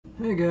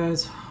Hey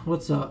guys,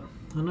 what's up?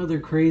 Another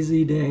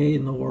crazy day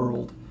in the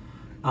world.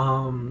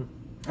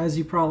 As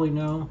you probably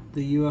know,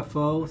 the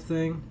UFO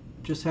thing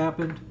just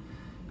happened.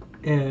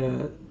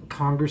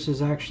 Congress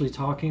is actually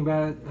talking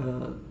about it.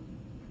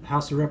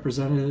 House of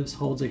Representatives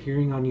holds a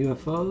hearing on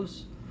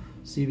UFOs.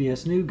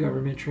 CBS News,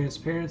 government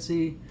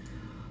transparency.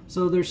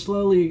 So they're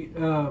slowly,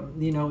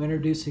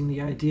 introducing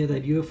the idea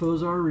that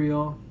UFOs are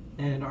real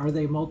and are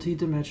they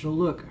multi-dimensional.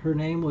 Look, her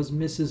name was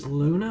Mrs.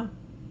 Luna,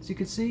 as you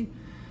can see.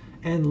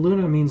 And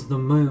Luna means the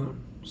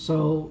moon.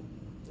 So,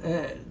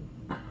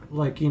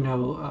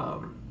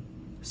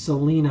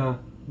 Selena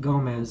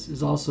Gomez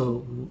is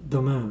also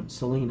the moon,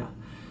 Selena.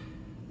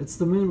 It's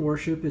the moon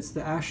worship. It's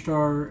the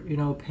Ashtar,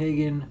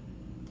 pagan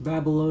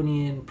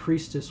Babylonian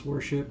priestess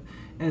worship.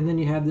 And then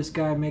you have this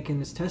guy making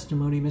this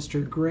testimony,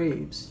 Mr.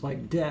 Graves,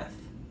 like death.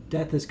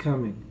 Death is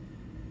coming.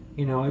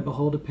 I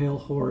behold a pale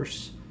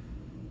horse,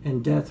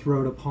 and death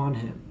rode upon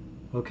him.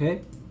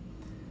 Okay?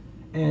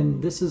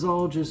 And this is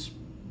all just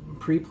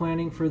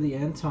pre-planning for the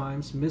end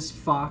times. Miss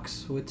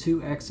Fox with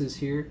two X's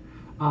here.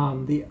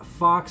 The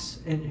fox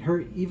and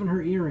her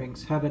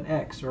earrings have an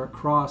X or a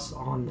cross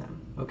on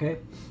them. Okay,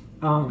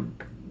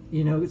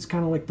 it's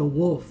kind of like the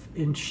wolf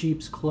in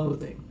sheep's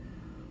clothing.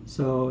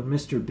 So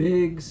Mr.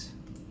 Biggs,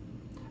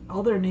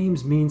 all their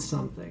names mean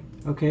something.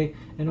 Okay,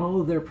 and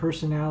all of their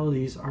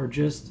personalities are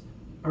just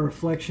a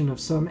reflection of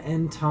some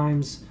end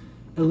times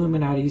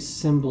Illuminati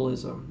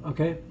symbolism.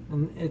 Okay,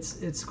 and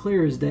it's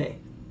clear as day.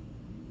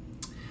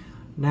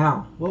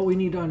 Now, what we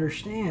need to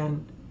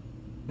understand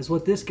is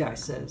what this guy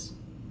says.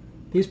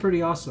 He's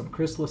pretty awesome.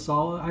 Chris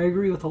LaSala. I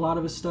agree with a lot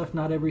of his stuff,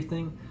 not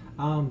everything,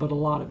 but a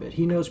lot of it.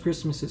 He knows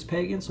Christmas is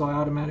pagan, so I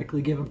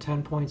automatically give him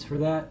 10 points for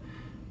that,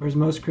 whereas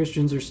most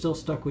Christians are still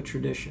stuck with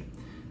tradition.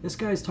 This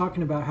guy's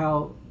talking about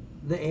how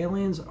the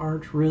aliens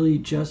aren't really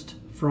just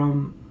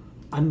from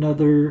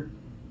another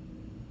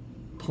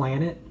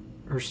planet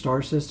or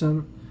star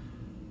system.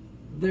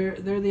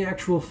 They're the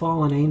actual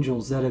fallen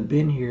angels that have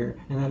been here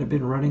and that have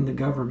been running the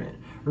government.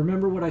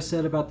 Remember what I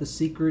said about the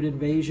secret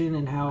invasion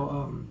and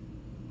how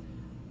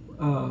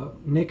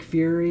Nick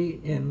Fury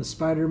in the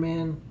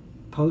Spider-Man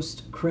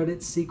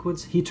post-credits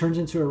sequence, he turns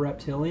into a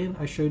reptilian?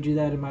 I showed you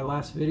that in my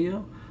last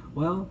video.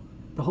 Well,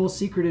 the whole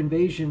secret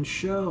invasion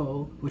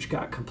show, which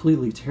got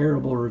completely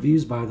terrible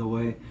reviews by the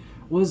way,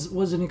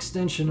 was an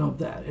extension of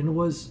that and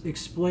was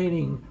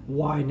explaining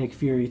why Nick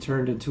Fury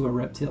turned into a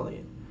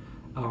reptilian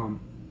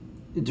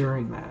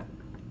during that.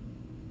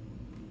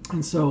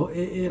 And so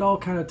it all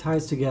kind of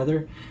ties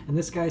together. And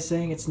this guy's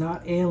saying it's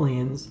not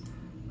aliens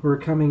who are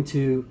coming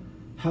to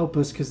help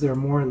us because they're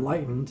more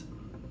enlightened.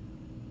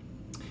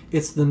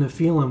 It's the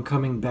Nephilim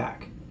coming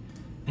back.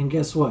 And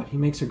guess what? He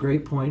makes a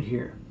great point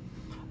here.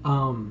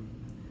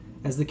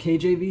 As the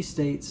KJV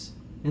states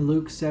in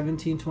Luke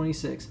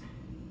 17:26,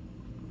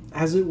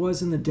 as it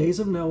was in the days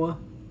of Noah,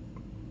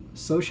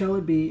 so shall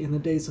it be in the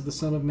days of the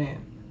Son of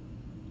Man.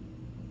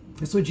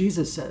 That's what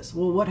Jesus says.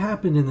 Well, what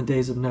happened in the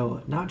days of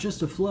Noah? Not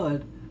just a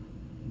flood,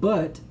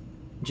 but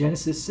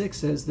Genesis 6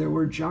 says there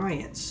were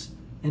giants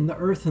in the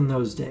earth in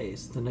those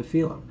days, the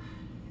Nephilim.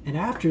 And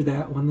after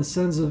that, when the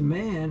sons of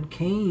man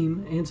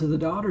came into the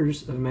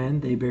daughters of men,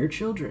 they bare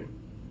children.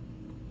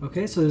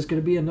 Okay, so there's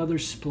going to be another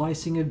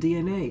splicing of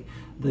DNA.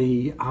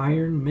 The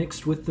iron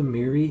mixed with the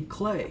miry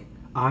clay.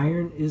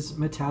 Iron is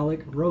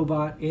metallic,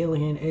 robot,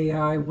 alien,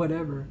 AI,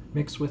 whatever,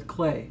 mixed with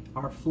clay,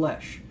 our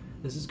flesh.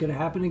 This is going to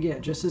happen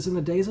again, just as in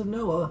the days of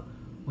Noah,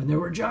 when there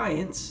were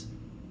giants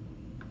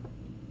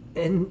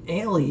and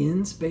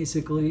aliens,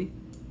 basically.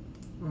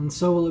 And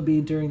so will it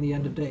be during the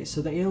end of days.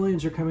 So the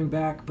aliens are coming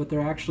back, but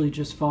they're actually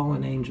just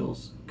fallen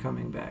angels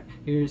coming back.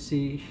 Here,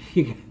 see,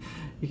 you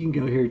can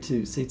go here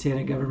too.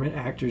 Satanic government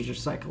actors are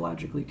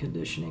psychologically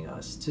conditioning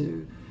us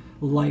to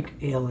like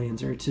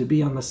aliens or to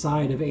be on the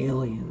side of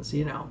aliens,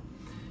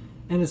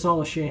 And it's all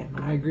a sham,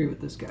 and I agree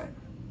with this guy.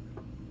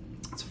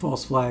 It's a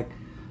false flag.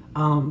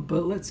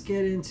 But let's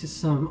get into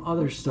some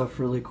other stuff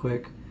really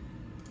quick.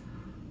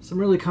 Some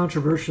really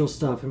controversial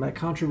stuff. And by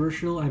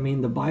controversial, I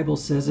mean the Bible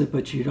says it,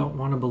 but you don't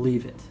want to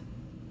believe it.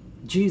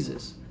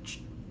 Jesus,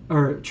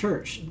 or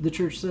church. The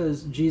church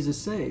says Jesus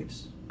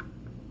saves.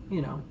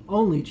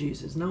 Only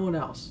Jesus, no one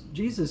else.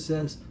 Jesus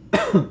says,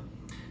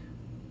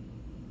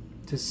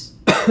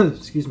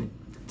 excuse me,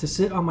 to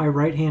sit on my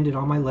right hand and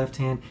on my left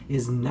hand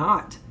is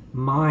not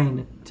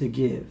mine to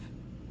give.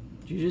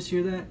 Did you just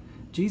hear that?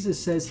 Jesus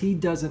says he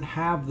doesn't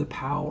have the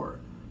power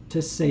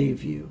to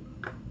save you.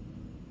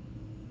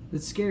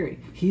 It's scary.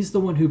 He's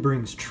the one who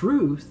brings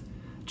truth.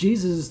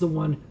 Jesus is the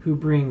one who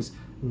brings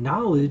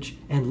knowledge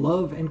and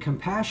love and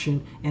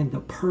compassion and the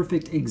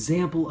perfect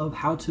example of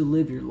how to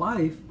live your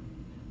life.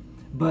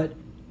 But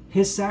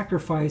his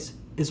sacrifice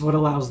is what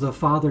allows the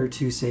Father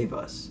to save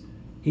us.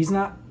 He's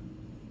not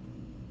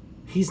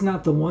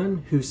the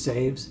one who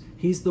saves.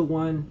 He's the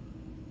one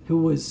who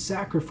was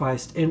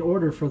sacrificed in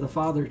order for the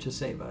Father to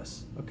save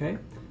us. Okay?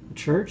 The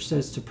church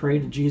says to pray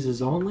to Jesus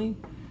only.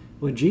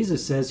 What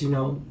Jesus says,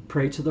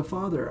 pray to the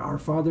Father, our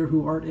Father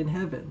who art in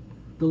heaven.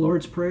 The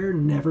Lord's Prayer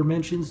never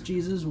mentions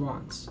Jesus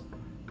once.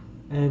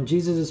 And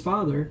Jesus'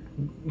 Father,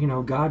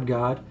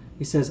 God,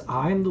 He says,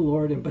 I am the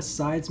Lord, and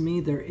besides me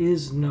there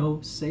is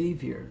no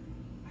Savior.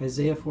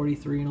 Isaiah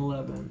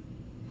 43:11.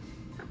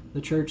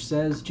 The church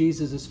says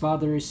Jesus'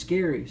 Father is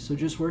scary, so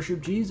just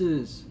worship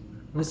Jesus.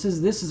 This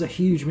is a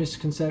huge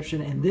misconception,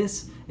 and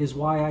this is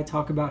why I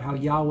talk about how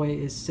Yahweh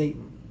is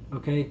Satan,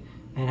 okay?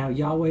 And how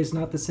Yahweh is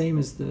not the same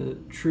as the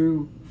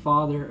true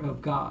Father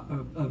of God,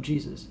 of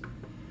Jesus.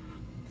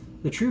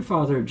 The true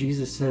Father of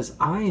Jesus says,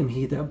 I am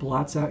he that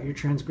blots out your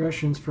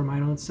transgressions for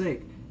mine own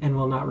sake, and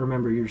will not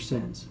remember your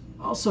sins.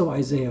 Also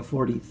Isaiah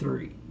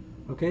 43.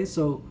 Okay,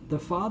 so the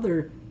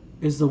Father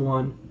is the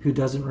one who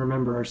doesn't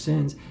remember our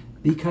sins,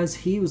 because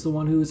he was the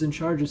one who was in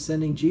charge of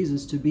sending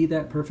Jesus to be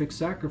that perfect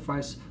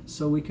sacrifice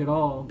so we could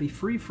all be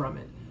free from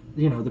it.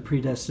 You know, the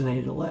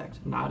predestinated elect.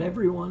 Not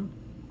everyone,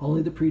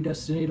 only the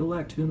predestinated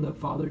elect whom the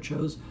Father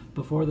chose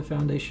before the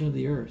foundation of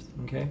the earth.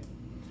 Okay?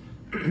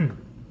 And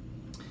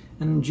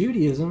in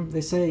Judaism,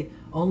 they say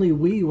only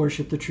we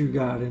worship the true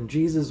God, and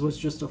Jesus was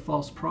just a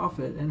false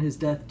prophet, and his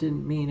death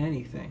didn't mean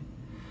anything.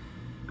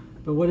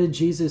 But what did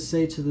Jesus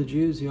say to the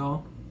Jews,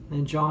 y'all?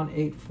 In John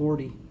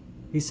 8:40,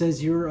 he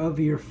says, you're of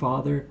your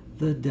father,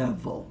 the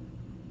devil.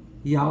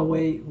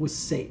 Yahweh was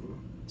Satan.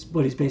 That's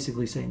what he's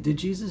basically saying. Did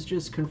Jesus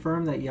just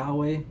confirm that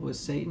Yahweh was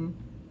Satan?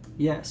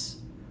 Yes.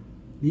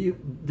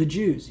 The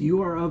Jews,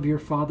 you are of your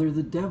father,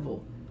 the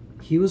devil.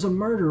 He was a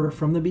murderer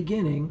from the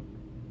beginning,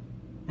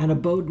 and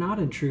abode not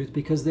in truth,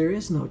 because there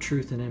is no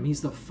truth in him.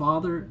 He's the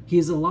father, he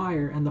is a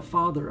liar and the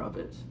father of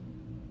it.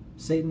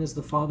 Satan is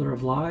the father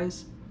of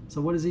lies. So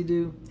what does he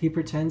do? He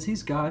pretends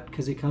he's God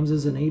because he comes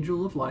as an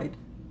angel of light,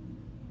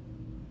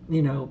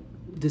 you know,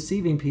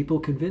 deceiving people,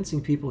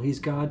 convincing people he's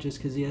God just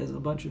because he has a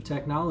bunch of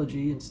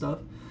technology and stuff.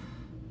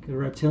 The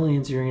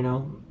reptilians are, you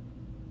know,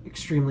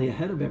 extremely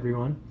ahead of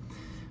everyone.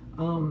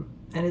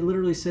 And it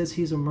literally says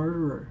he's a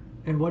murderer.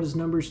 And what is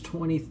Numbers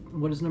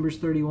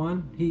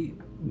 31?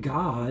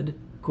 God,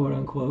 quote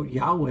unquote,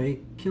 Yahweh,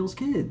 kills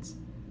kids.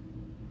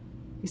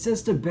 He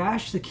says to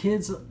bash the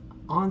kids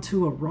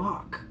onto a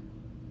rock.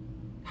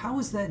 How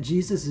is that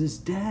Jesus is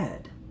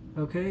dead?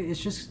 Okay, it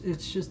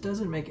just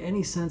doesn't make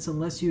any sense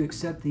unless you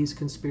accept these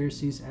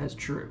conspiracies as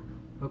true.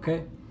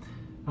 Okay,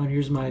 and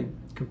here's my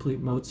complete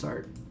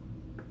Mozart.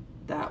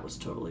 That was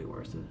totally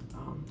worth it.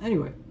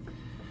 Anyway,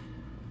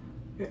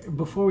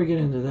 before we get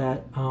into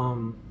that,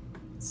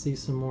 let's see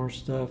some more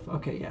stuff.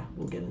 Okay, yeah,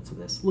 we'll get into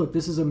this. Look,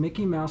 this is a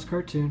Mickey Mouse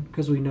cartoon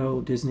because we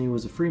know Disney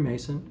was a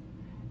Freemason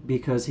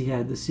because he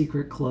had the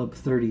Secret Club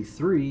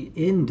 33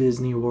 in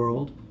Disney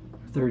World.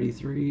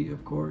 33,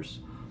 of course.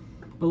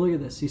 But look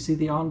at this. You see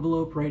the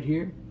envelope right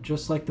here?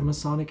 Just like the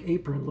Masonic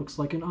apron looks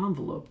like an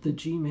envelope, the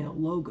Gmail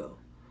logo.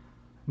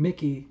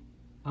 Mickey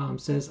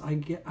says, I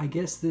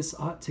guess this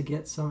ought to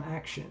get some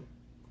action.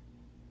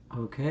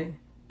 Okay.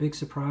 Big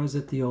surprise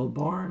at the old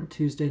barn,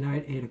 Tuesday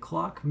night, 8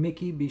 o'clock.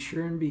 Mickey, be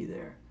sure and be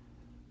there.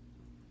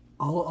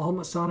 All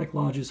Masonic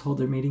lodges hold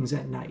their meetings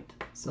at night.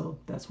 So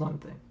that's one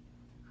thing.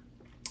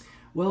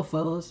 Well,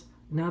 fellas,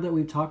 now that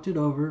we've talked it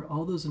over,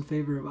 all those in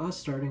favor of us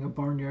starting a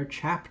barnyard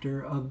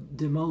chapter of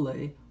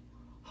Demole,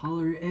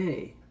 holler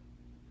A.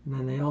 And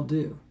then they all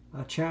do.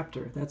 A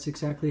chapter. That's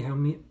exactly how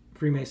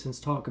Freemasons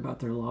talk about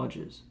their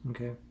lodges.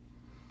 Okay.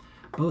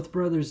 Both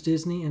brothers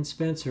Disney and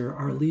Spencer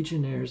are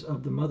legionnaires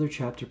of the mother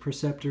chapter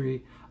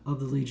preceptory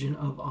of the Legion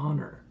of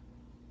Honor.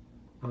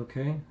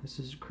 Okay. This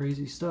is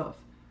crazy stuff.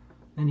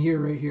 And here,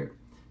 right here.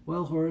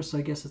 Well, Horace,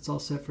 I guess it's all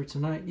set for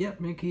tonight.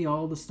 Yep, Mickey,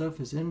 all the stuff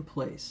is in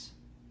place.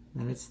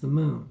 And it's the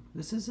moon.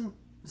 This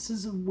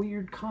is a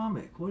weird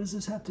comic. What does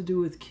this have to do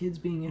with kids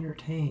being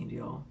entertained,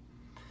 y'all?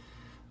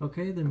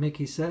 Okay, then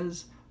Mickey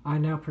says, I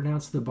now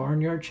pronounce the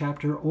barnyard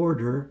chapter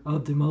order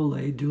of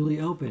Demole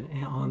duly open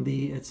and on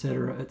the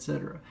etc.,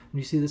 etc. And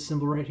you see this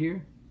symbol right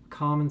here?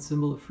 Common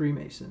symbol of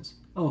Freemasons.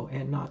 Oh,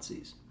 and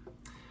Nazis.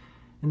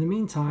 In the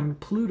meantime,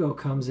 Pluto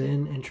comes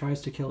in and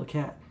tries to kill a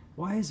cat.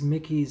 Why is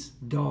Mickey's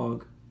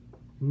dog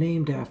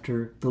named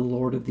after the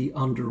Lord of the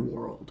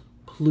Underworld?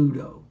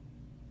 Pluto.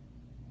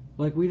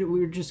 Like,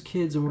 we're just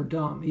kids and we're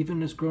dumb.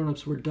 Even as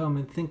grown-ups, we're dumb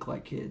and think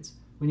like kids.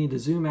 We need to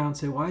zoom out and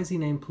say, why is he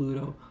named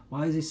Pluto?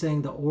 Why is he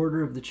saying the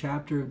order of the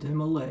chapter of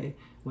Demole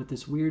with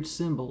this weird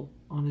symbol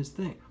on his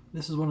thing?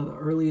 This is one of the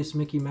earliest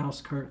Mickey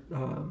Mouse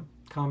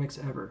comics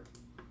ever.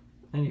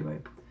 Anyway,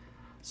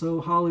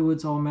 so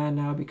Hollywood's all mad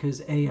now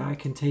because AI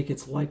can take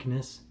its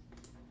likeness.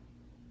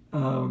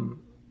 The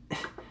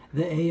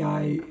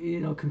AI, you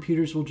know,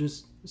 computers will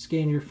just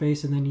scan your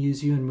face and then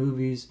use you in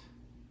movies,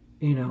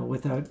 you know,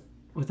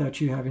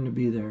 without you having to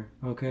be there,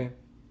 okay?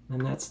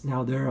 And that's,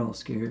 now they're all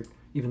scared,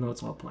 even though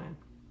it's all planned.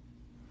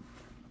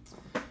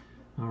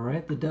 All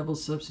right, the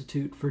devil's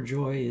substitute for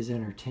joy is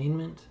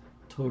entertainment.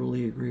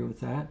 Totally agree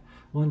with that.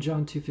 1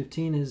 John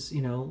 2:15 is,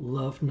 you know,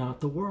 love not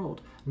the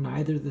world,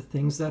 neither the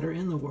things that are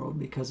in the world,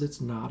 because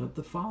it's not of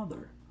the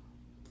Father.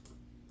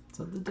 It's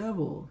of the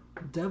devil.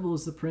 The devil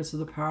is the prince of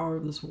the power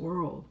of this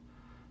world,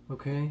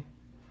 okay?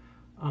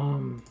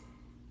 And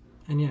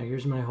yeah,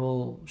 here's my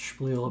whole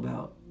spiel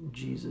about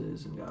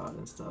Jesus and God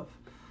and stuff.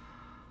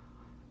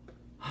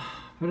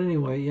 But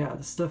anyway, yeah,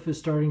 the stuff is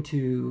starting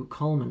to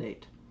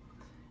culminate.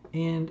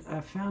 And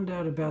I found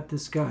out about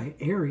this guy,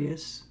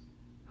 Arius,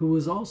 who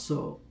was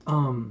also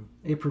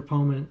a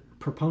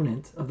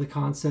proponent of the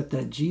concept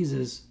that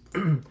Jesus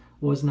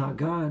was not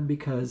God,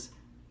 because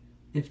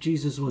if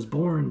Jesus was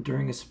born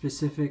during a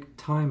specific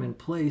time and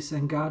place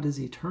and God is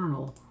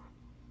eternal,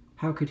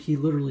 how could he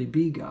literally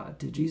be God?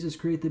 Did Jesus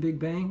create the Big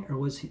Bang, or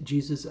was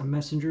Jesus a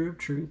messenger of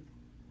truth?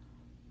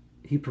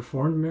 He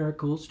performed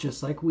miracles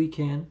just like we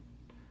can,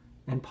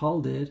 and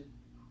Paul did.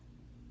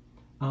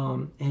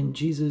 And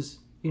Jesus,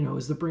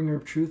 is the bringer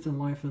of truth and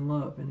life and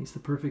love, and he's the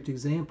perfect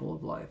example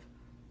of life.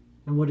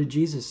 And what did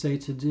Jesus say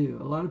to do?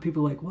 A lot of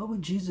people are like, what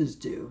would Jesus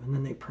do? And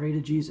then they pray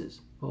to Jesus.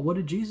 Well, what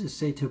did Jesus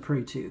say to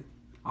pray to?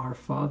 Our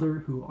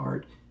Father who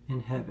art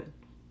in heaven.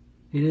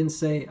 He didn't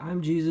say,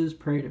 I'm Jesus,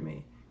 pray to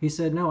me. He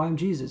said, no, I'm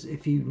Jesus.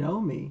 If you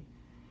know me,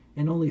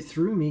 and only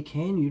through me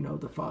can you know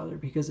the Father,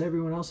 because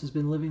everyone else has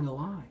been living a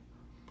lie.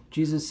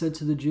 Jesus said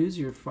to the Jews,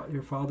 your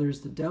father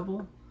is the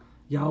devil,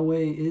 Yahweh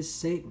is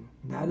Satan.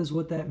 That is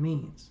what that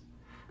means.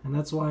 And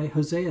that's why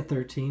Hosea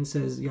 13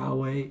 says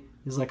Yahweh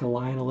is like a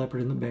lion, a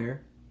leopard, and the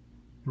bear.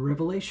 And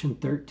Revelation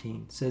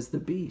 13 says the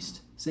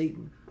beast,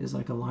 Satan, is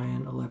like a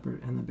lion, a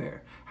leopard, and the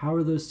bear. How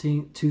are those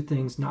two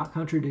things not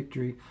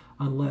contradictory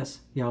unless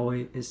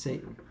Yahweh is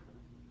Satan?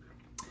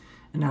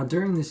 And now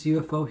during this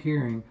UFO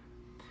hearing,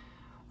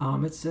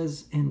 it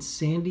says in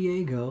San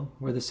Diego,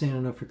 where the San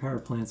Onofre power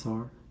plants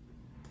are,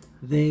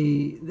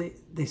 they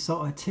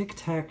saw a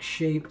tic-tac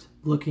shaped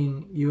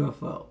looking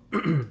UFO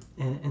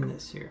in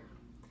this here.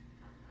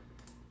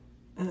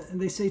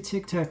 And they say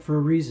tic-tac for a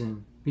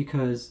reason,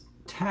 because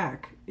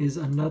tac is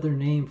another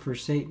name for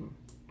Satan.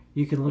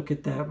 You can look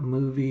at that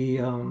movie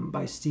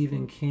by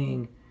Stephen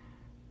King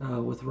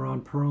with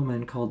Ron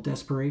Perlman called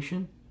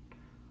Desperation.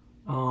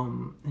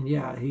 And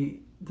yeah,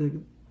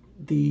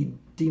 the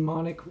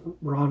demonic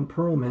Ron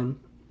Perlman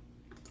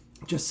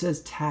just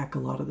says tac a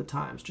lot of the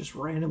times, just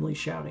randomly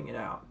shouting it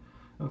out.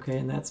 Okay,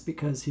 and that's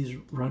because he's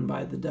run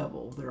by the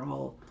devil. They're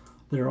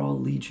all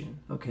legion.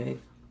 Okay,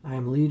 I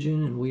am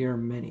legion and we are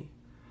many.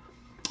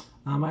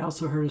 I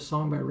also heard a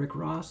song by Rick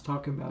Ross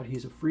talking about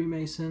he's a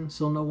Freemason,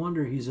 so no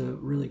wonder he's a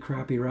really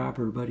crappy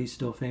rapper, but he's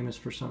still famous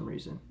for some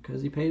reason,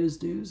 because he paid his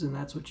dues, and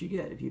that's what you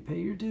get. If you pay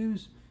your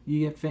dues,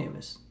 you get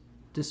famous,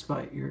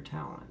 despite your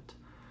talent.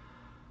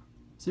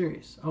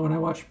 Serious. Oh, and I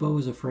watched Beau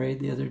Was Afraid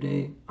the other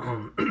day.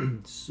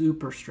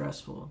 Super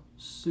stressful,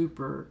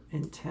 super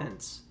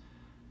intense.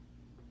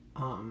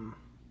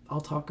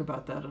 I'll talk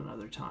about that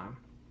another time.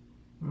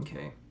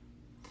 Okay.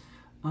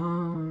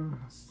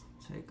 Let's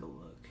take a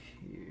look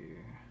here.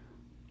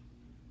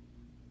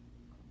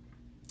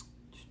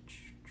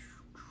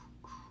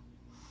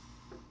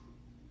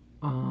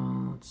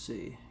 Let's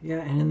see. Yeah,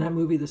 and in that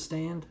movie, The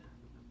Stand,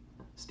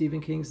 Stephen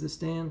King's The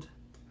Stand,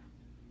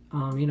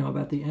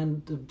 about the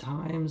end of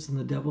times and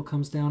the devil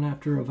comes down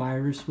after a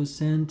virus was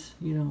sent,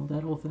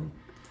 that whole thing.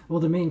 Well,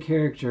 the main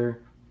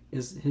character,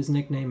 his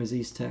nickname is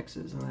East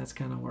Texas, and that's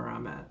kind of where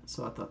I'm at,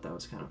 so I thought that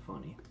was kind of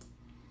funny.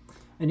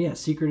 And yeah,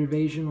 secret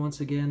invasion, once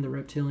again, the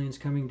reptilians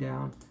coming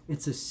down.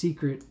 It's a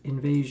secret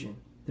invasion.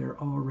 They're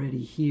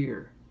already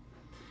here.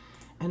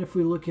 And if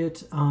we look at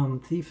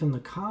Thief and the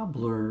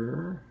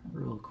Cobbler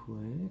real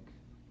quick,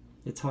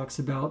 it talks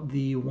about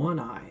the one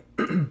eye.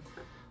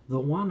 The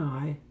one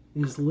eye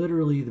is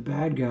literally the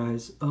bad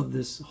guys of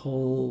this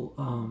whole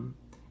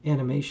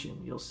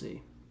animation, you'll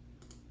see.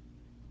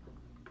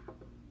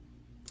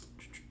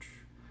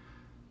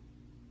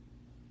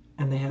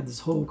 And they had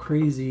this whole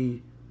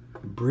crazy,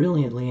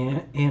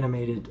 brilliantly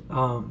animated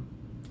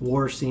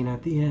war scene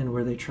at the end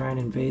where they try and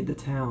invade the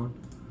town.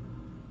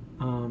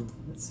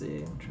 Let's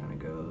see, I'm trying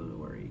to go to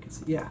where you can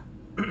see. Yeah.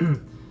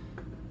 And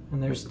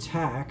there's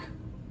Tack.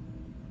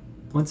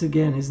 Once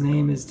again, his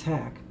name is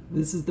Tack.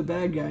 This is the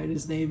bad guy, and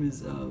his name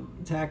is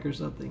Tack or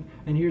something.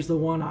 And here's the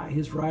one eye.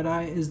 His right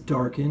eye is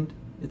darkened.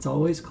 It's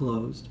always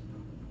closed.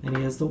 And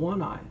he has the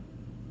one eye.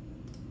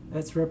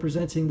 That's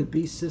representing the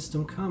beast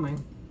system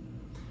coming.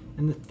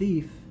 And the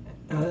thief,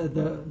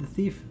 the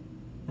thief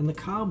and the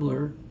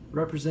cobbler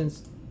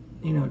represents,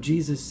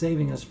 Jesus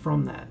saving us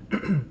from that.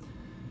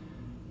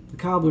 The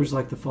cobbler's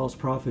like the false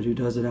prophet who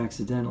does it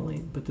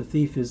accidentally, but the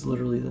thief is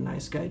literally the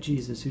nice guy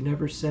Jesus who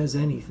never says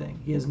anything.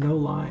 He has no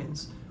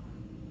lines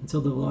until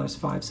the last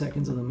 5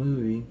 seconds of the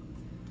movie.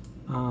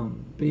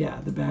 But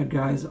yeah, the bad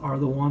guys are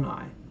the one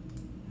eye,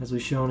 as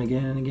we've shown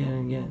again and again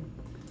and again.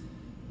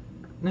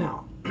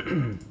 Now,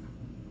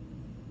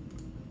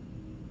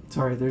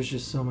 sorry, there's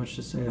just so much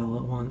to say all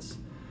at once.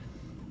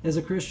 As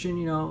a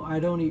Christian, I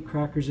don't eat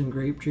crackers and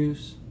grape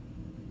juice.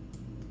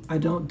 I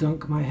don't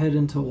dunk my head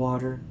into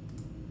water.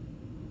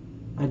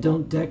 I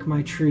don't deck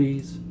my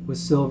trees with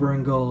silver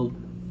and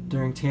gold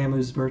during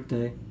Tammuz's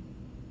birthday.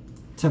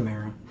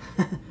 Tamara.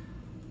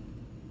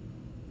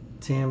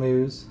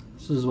 Tammuz.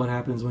 This is what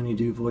happens when you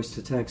do voice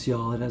to text,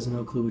 y'all. It has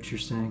no clue what you're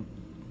saying.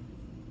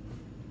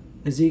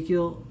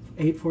 Ezekiel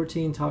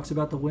 8:14 talks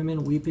about the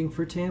women weeping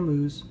for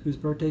Tammuz, whose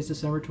birthday is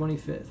December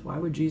 25th. Why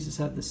would Jesus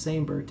have the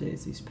same birthday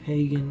as these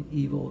pagan,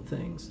 evil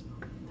things?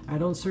 I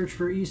don't search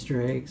for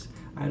Easter eggs.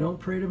 I don't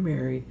pray to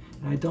Mary.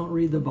 And I don't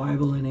read the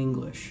Bible in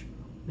English.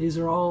 These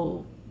are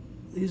all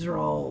these are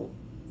all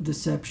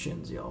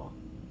deceptions, y'all.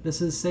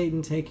 This is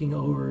Satan taking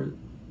over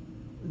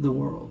the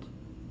world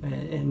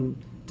and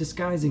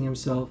disguising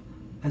himself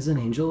as an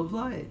angel of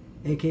light,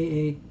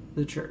 aka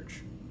the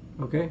church.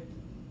 Okay?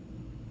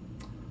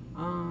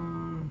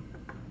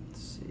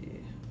 Let's see.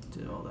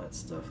 Did all that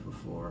stuff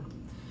before.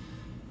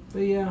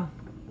 But yeah,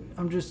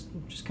 I'm just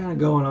kind of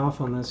going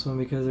off on this one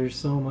because there's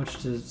so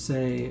much to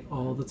say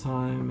all the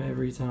time,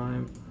 every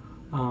time.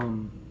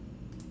 And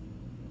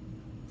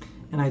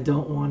I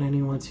don't want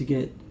anyone to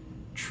get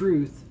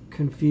truth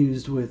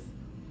confused with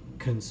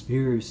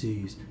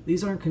conspiracies.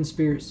 These aren't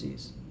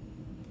conspiracies.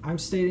 I'm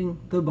stating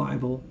the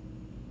Bible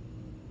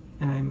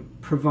and I'm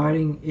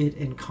providing it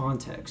in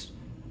context.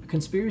 A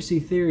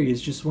conspiracy theory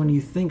is just when you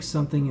think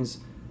something is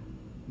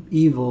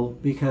evil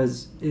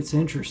because it's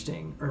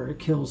interesting or it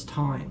kills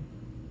time.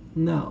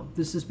 No,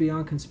 this is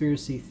beyond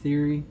conspiracy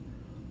theory.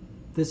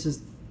 This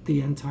is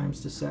the end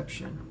times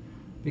deception.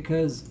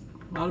 Because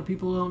a lot of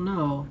people don't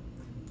know,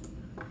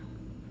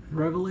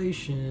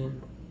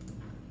 Revelation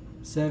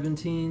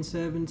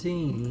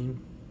 17:17,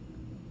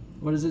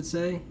 what does it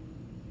say?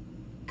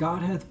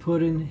 God hath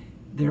put in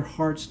their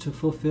hearts to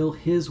fulfill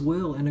his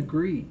will and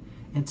agree,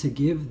 and to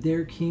give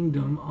their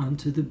kingdom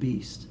unto the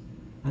beast,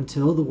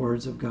 until the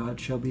words of God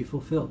shall be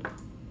fulfilled.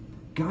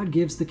 God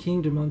gives the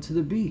kingdom unto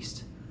the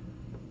beast.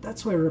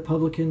 That's why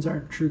Republicans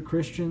aren't true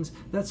Christians.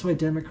 That's why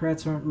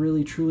Democrats aren't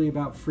really truly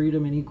about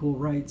freedom and equal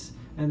rights.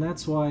 And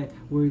that's why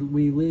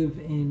we live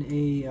in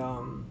a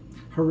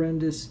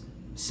horrendous,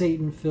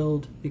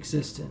 Satan-filled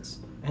existence.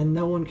 And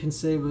no one can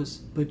save us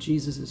but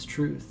Jesus is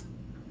truth.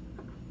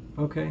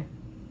 Okay?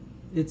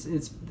 It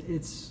is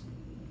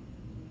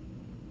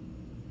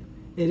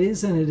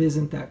and it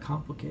isn't that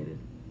complicated.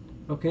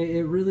 Okay?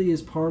 It really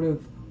is part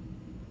of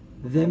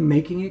them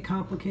making it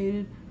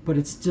complicated, but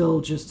it's still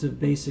just a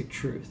basic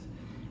truth.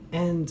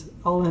 And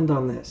I'll end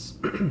on this.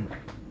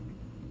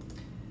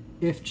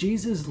 If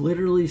Jesus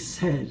literally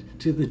said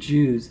to the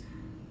Jews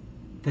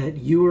that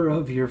you are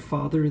of your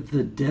father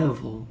the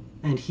devil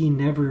and he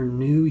never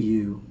knew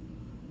you,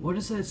 what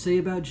does that say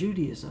about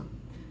Judaism?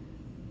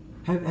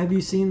 Have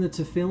you seen the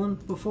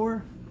Tefillin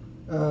before?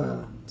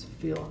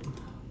 Tefillin.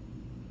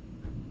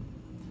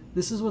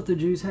 This is what the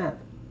Jews have.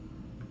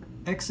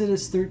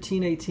 Exodus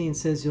 13:18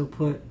 says he'll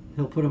put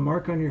a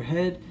mark on your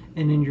head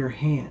and in your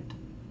hand.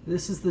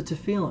 This is the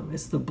Tefillin.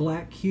 It's the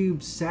black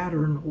cube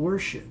Saturn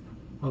worship.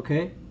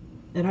 Okay?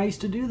 And I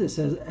used to do this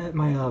at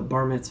my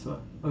bar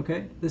mitzvah.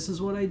 Okay? This is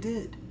what I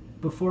did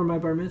before my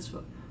bar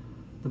mitzvah.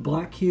 The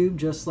black cube,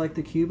 just like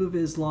the cube of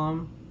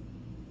Islam,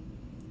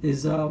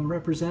 is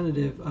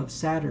representative of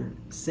Saturn,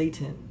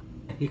 Satan.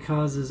 He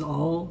causes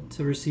all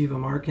to receive a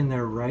mark in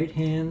their right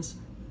hands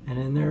and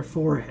in their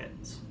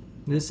foreheads.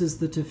 This is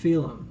the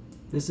Tefillin.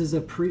 The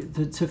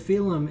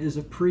Tefillin is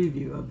a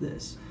preview of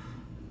this.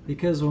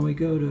 Because when we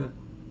go to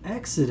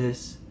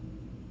Exodus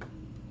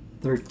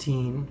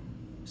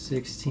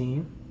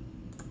 13:16,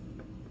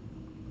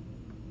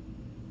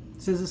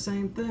 it says the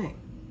same thing.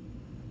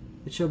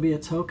 It shall be a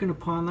token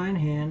upon thine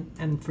hand,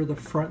 and for the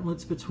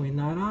frontlets between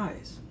thine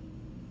eyes.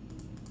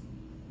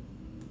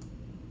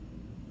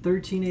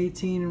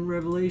 13:18 in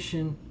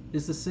Revelation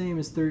is the same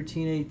as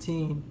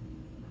 13:18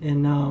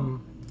 in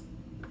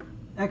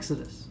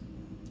Exodus.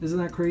 Isn't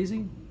that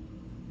crazy?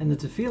 And the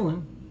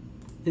Tefillin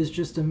is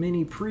just a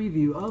mini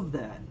preview of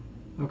that.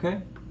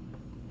 Okay?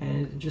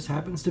 And it just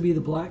happens to be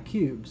the black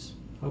cubes.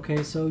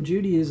 Okay, so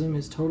Judaism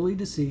is totally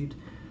deceived.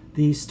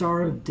 The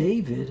Star of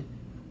David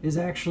is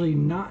actually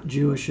not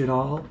Jewish at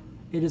all.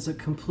 It is a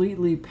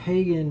completely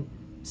pagan,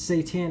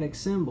 satanic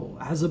symbol.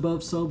 As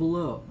above, so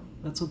below.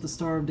 That's what the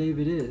Star of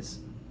David is.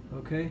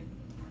 Okay?